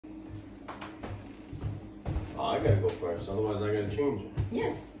Oh, I gotta go first, otherwise I gotta change it.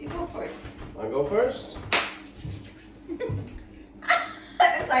 Yes, you go first. I go first?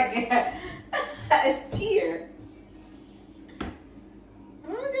 It's like a spear.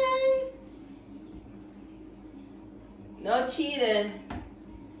 Okay. No cheating.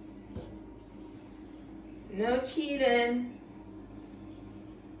 No cheating.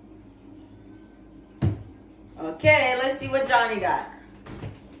 Okay, let's see what Johnny got.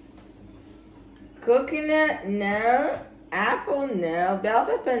 Coconut, no. Apple, no. Bell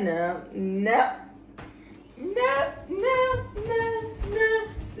pepper, no. No. No, no, no, no.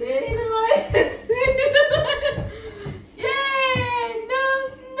 Stay in the light. Stay in the light. Yay! No,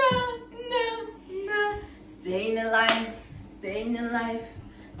 no, no, no. Stay in the life. Stay in the life.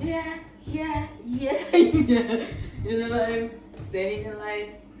 Yeah, yeah, yeah, yeah. In the life. Stay in the life.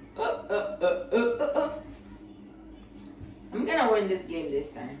 Oh. I'm gonna win this game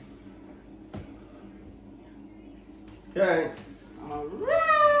this time. Okay.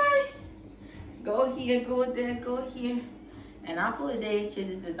 Alright. Go here, go there, go here. An apple a day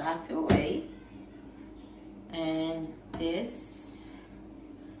chases the doctor away. And this,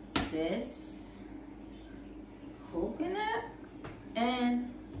 coconut,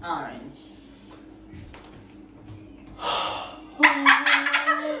 and orange. What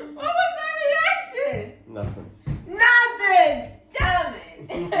was that reaction? Nothing. Nothing! Damn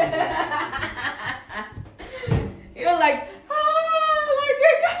it! You're like,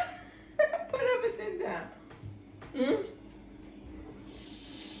 put everything down. Hmm?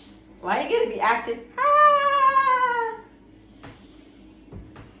 Why you gonna be acting?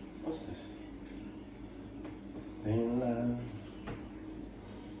 What's this? Staying alive.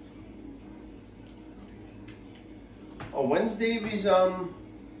 Oh, when's Davey's on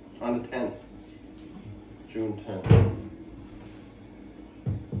the 10th? June 10th.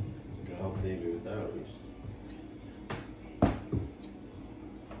 Gotta help Davey with that at least.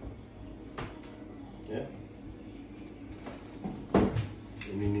 Yeah.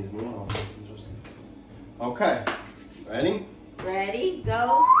 Maybe he needs more help. Okay. Ready? Ready,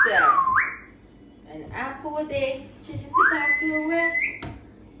 go, set. An apple a day chases the doctor away.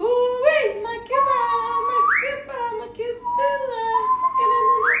 Ooh, wait, my kibba, my kibba.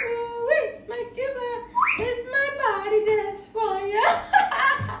 Ooh, wait, my kibba. It's my body that's for ya.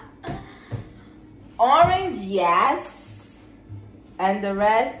 Orange, yes. And the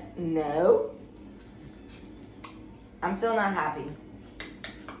rest, no. I'm still not happy.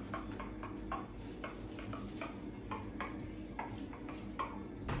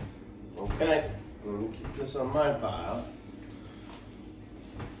 Okay. Let me keep this on my pile.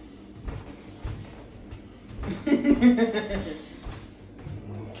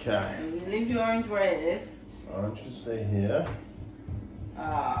 Okay. And we leave the orange where it is. Orange can stay here.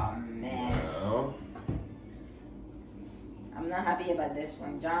 Oh, man. No. I'm not happy about this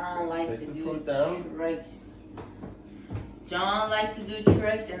one. John likes Take to the do fruit down. tricks. John likes to do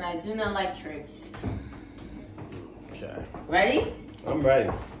tricks, and I do not like tricks. Okay. Ready? I'm ready.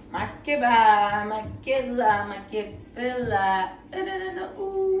 Makiba, makilla, makipilla. Da-da-da-da,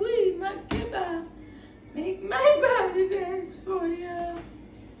 ooh-wee, makiba. Make my body dance for ya.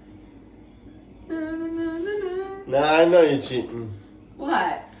 Na-na-na-na-na. Nah, I know you're cheating.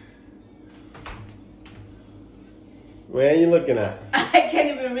 What? Where are you looking at? I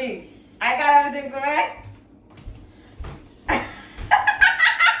can't even reach. I got everything correct? He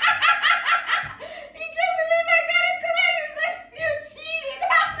can't believe I got it correct. He's like, you cheated.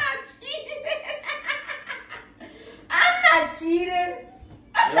 I'm not cheating. I'm not cheating.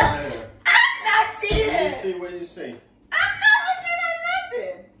 Yeah, I'm not cheating. What do you see? I'm not looking at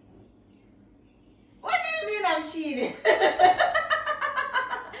nothing. What do you mean I'm cheating?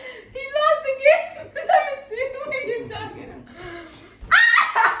 He lost the game. Let me see what you're talking about.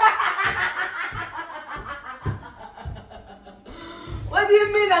 What do you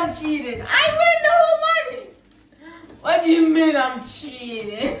mean I'm cheating? I win the whole money. What do you mean I'm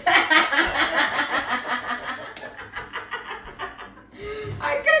cheating? I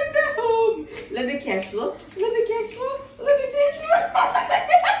got the home. Let the cash flow. Let the cash flow. Let the cash flow.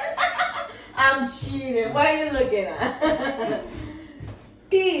 I'm cheating. What are you looking at?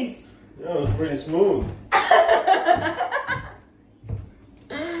 Peace. That was pretty smooth.